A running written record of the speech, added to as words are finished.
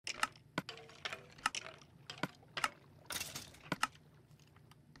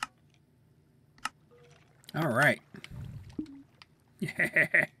All right.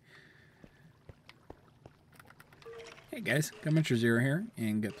 Yeah. Hey guys, Gummincher Zero here,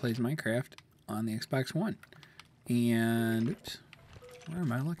 and Gut Plays Minecraft on the Xbox One. And, oops, where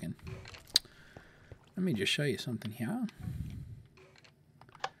am I looking? Let me just show you something here.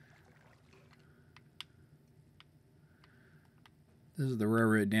 This is the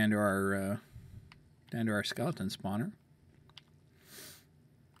railroad down to our skeleton spawner.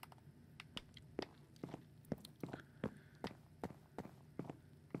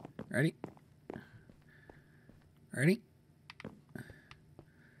 Ready? Ready?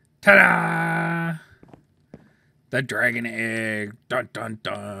 Ta-da! The dragon egg. Dun dun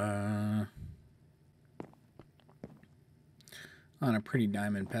dun. On a pretty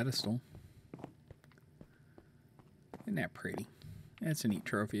diamond pedestal. Isn't that pretty? That's a neat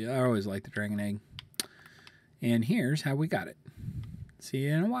trophy. I always like the dragon egg. And here's how we got it. See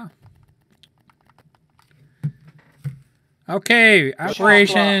you in a while. Okay,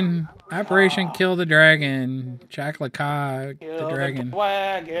 Operation Kill the Dragon. Chaklaka, the dragon.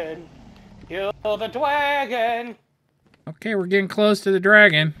 Kill the dragon. Okay, we're getting close to the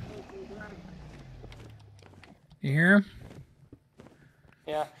dragon. You hear him?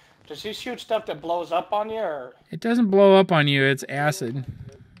 Yeah. Does he shoot stuff that blows up on you, or? It doesn't blow up on you, it's acid.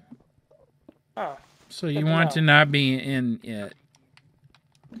 Oh. So you want to not be in it.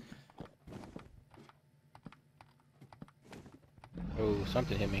 Oh,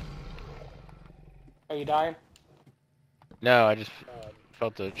 something hit me. Are you dying? No, I just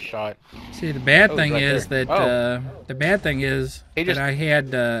felt a shot. See, the bad thing right is there. that that I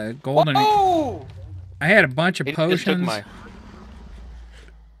had golden. Oh! I had a bunch of He just took potions. my.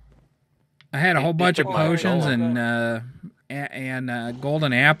 I had a whole bunch of took my potions golden. and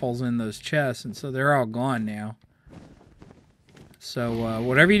golden apples in those chests, and so they're all gone now. So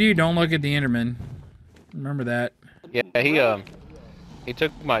whatever you do, don't look at the Enderman. Remember that. Yeah, he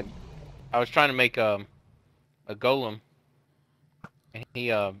took my. I was trying to make a golem, and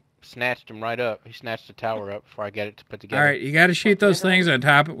he snatched him right up. He snatched the tower up before I get it to put together. All right, you got to shoot those things on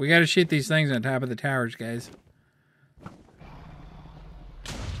top. We got to shoot these things on top of the towers, guys.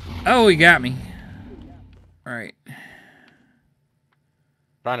 Oh, he got me. All right.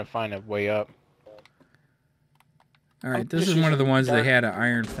 Trying to find a way up. All right, this is one of the ones that had an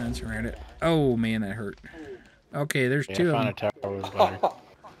iron fence around it. Oh man, that hurt. Okay, there's Yeah, two of found them. a tower was better.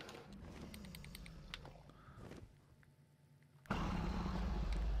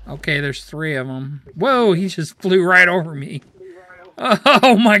 Okay, there's three of them. Whoa, he just flew right over me.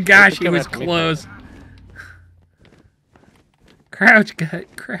 Oh my gosh, he was close. Crouch,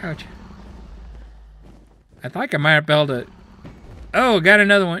 Gut, crouch. I think I might have been able to. Oh, got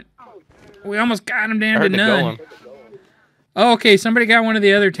another one. We almost got him down to none. Oh, okay, somebody got one of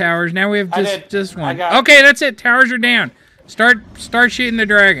the other towers. Now we have just one. Okay, that's it. Towers are down. Start shooting the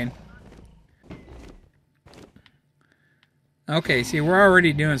dragon. Okay, see, we're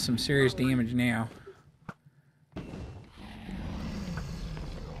already doing some serious damage now.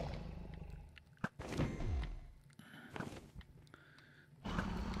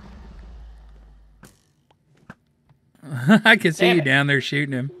 I can see you down there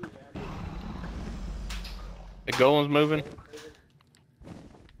shooting him. The golem's moving.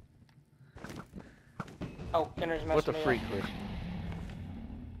 Oh, Ender's messing What the me freak, up. Chris?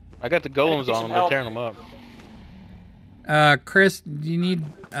 I got the golems on them. They're tearing them up. Chris, do you need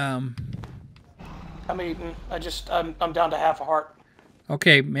I'm eating. I'm down to half a heart.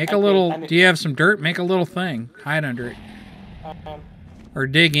 Okay, make a little. Do you have some dirt? Make a little thing. Hide under it. Or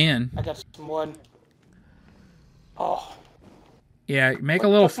dig in. I got some wood. Oh. Yeah, make a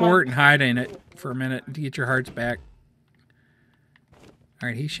little fort and hide in it for a minute to get your hearts back. All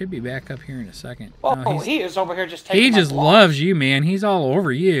right, he should be back up here in a second. Oh, No, he is over here just taking he my just block. loves you, man. He's all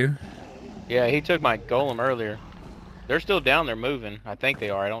over you. Yeah, he took my golem earlier. They're still down there moving. I think they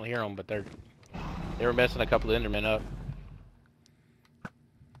are. I don't hear them, but they were messing a couple of Endermen up.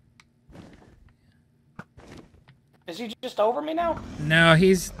 Is he just over me now? No,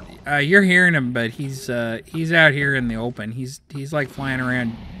 he's. You're hearing him, but he's out here in the open. He's like flying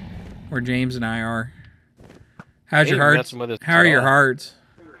around where James and I are. How's your hearts? How are your hearts?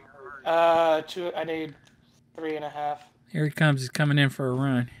 Two. I need 3.5. Here he comes. He's coming in for a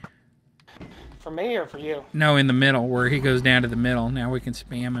run. For me or for you? No, in the middle, where he goes down to the middle. Now we can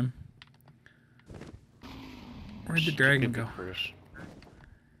spam him. Where'd the dragon go?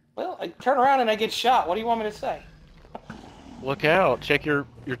 Well, I turn around and I get shot. What do you want me to say? Look out. Check your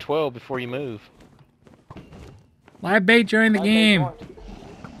 12 before you move. Live bait join the game.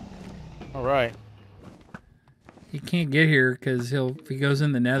 All right. He can't get here because if he goes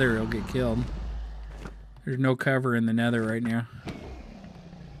in the nether, he'll get killed. There's no cover in the nether right now.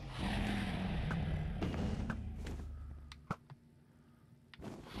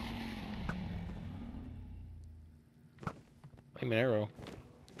 Flame arrow.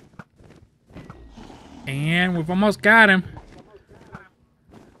 And we've almost got him.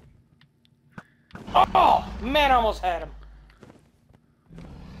 Oh, man, I almost had him.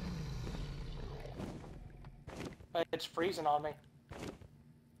 It's freezing on me.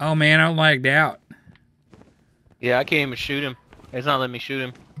 Oh man, I lagged out. Yeah, I can't even shoot him. It's not letting me shoot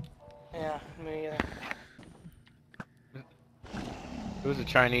him. Yeah, me either. It was the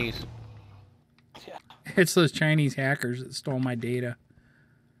Chinese. Yeah. It's those Chinese hackers that stole my data.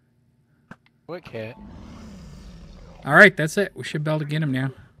 What cat? Alright, that's it. We should be able to get him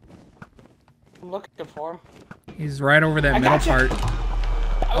now. I'm looking for him. He's right over that I middle gotcha.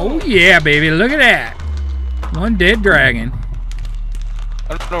 part. Oh yeah, baby, look at that. One dead dragon.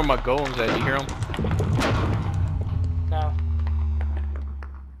 I don't know where my golem's at. You hear him? No.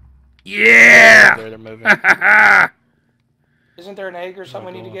 Yeah! There, they're moving. Isn't there an egg or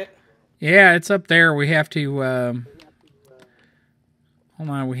something we need to get? Yeah, it's up there. We have to, hold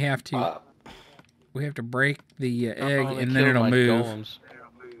on, we have to break the egg Oh, they and then killed it'll my move. golems.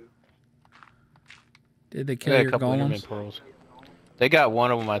 Did they kill They got a your couple enderman golems? pearls. They got one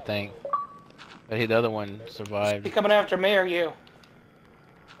of them, I think. But the other one You survived. coming after me or you?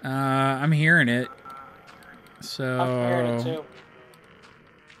 I'm hearing it. I'm hearing it So, too.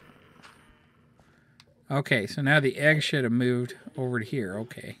 okay, so now the egg should have moved over to here.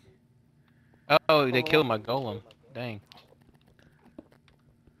 Okay. Oh, they killed my golem. Dang.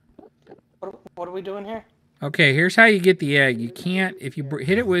 What are we doing here? Okay, here's how you get the egg. You can't, if you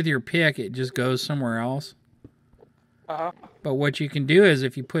hit it with your pick, it just goes somewhere else. Uh-huh. But what you can do is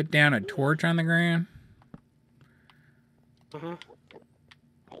if you put down a torch on the ground. Mm-hmm.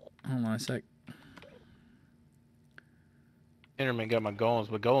 Hold on a sec. Enderman got my golems,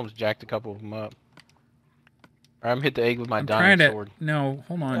 but golems jacked a couple of them up. Alright, I'm hit the egg with my I'm trying diamond to. sword. No,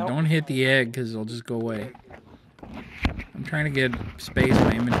 hold on. Nope. Don't hit the egg because it'll just go away. I'm trying to get space in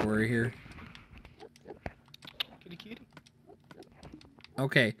my inventory here. Kitty, kitty.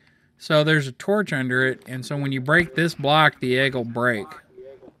 Okay, so there's a torch under it, and so when you break this block, the egg will break.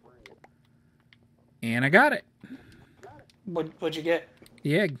 And I got it. What'd you get?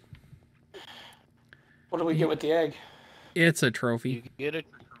 The egg. What do we get with the egg? It's a You trophy. get it?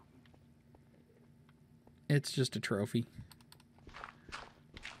 It's just a trophy.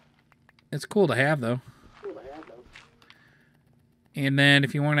 It's cool to have, though. And then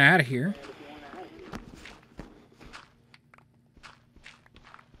if you want out of here,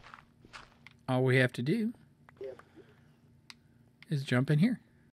 all we have to do is jump in here.